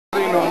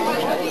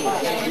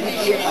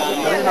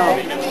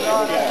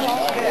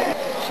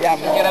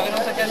Siamo... Era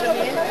venuta a casa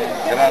mia?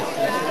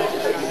 Grazie.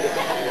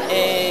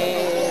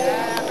 E...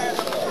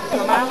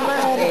 la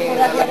mamma e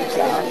la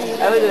vicina.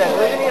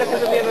 Vuoi venire a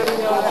casa mia per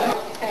riunione?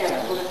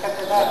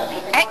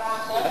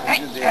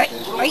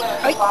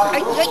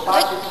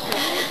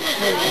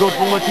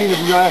 Dopo mattina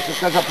bisogna essere a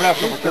casa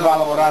presto perché va a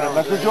lavorare a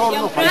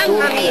mezzogiorno, fa il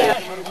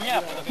turno.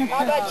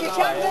 Vabbè, ci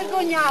siamo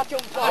vergognati un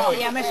po'.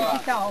 Sì, ha messo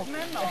piccato.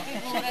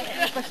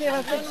 Faceva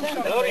il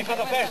E allora vi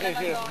fate festa di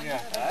sera,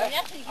 signora?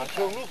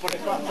 C'è un lupo, ne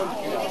fa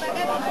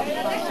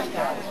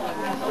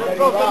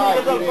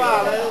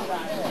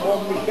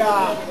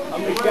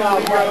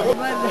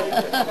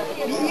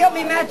Io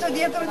mi metto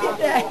dietro di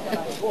te.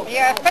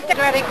 Io aspetta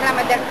che la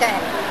reclama del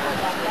tempo.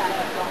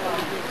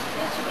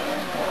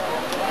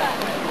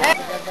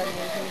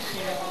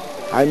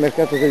 il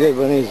mercato degli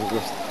albanesi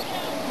questo.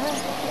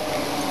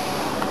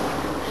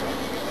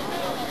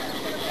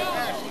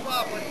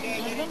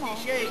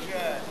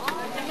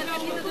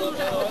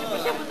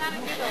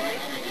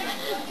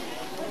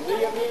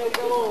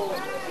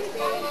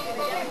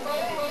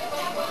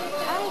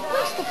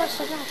 Questo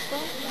Passogatto?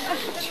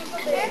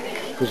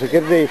 Cosa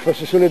credevi?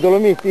 Fosse sulle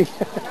Dolomiti?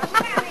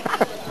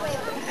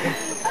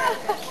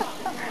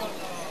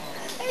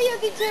 E io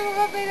dicevo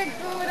va bene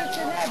ancora,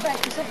 ce n'è, beh,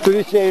 chissà. Tu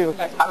dicevi?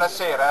 Alla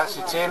sera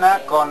si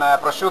cena con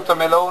prosciutto,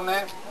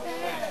 melone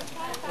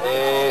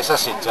e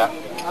salsiccia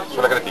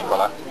sulla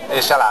graticola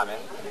e salame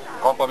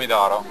con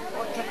pomidoro.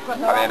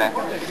 Va bene?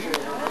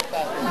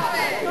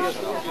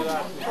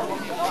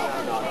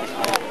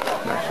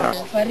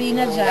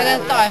 Farina gialla.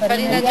 No, è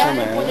farina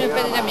gialla e un pugno di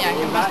farina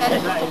bianca, basta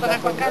tutto con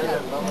acqua calda,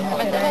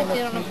 mettere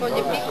tirano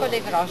foglie piccole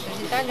e grosse,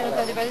 si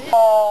tagliano di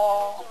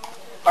basilico.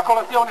 La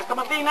colazione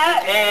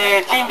stamattina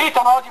e ci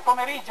invitano oggi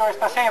pomeriggio e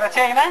stasera a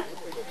cena.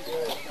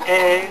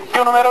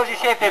 Più numerosi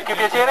siete più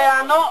piacere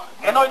hanno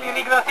e noi li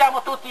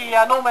ringraziamo tutti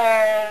a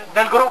nome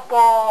del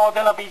gruppo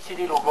della bici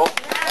di Lugo.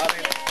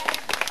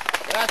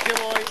 Grazie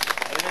a voi,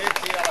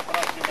 arrivederci, alla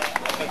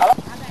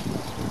prossima.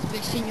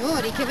 Quei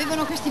signori che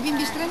avevano questi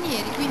bimbi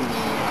stranieri, quindi...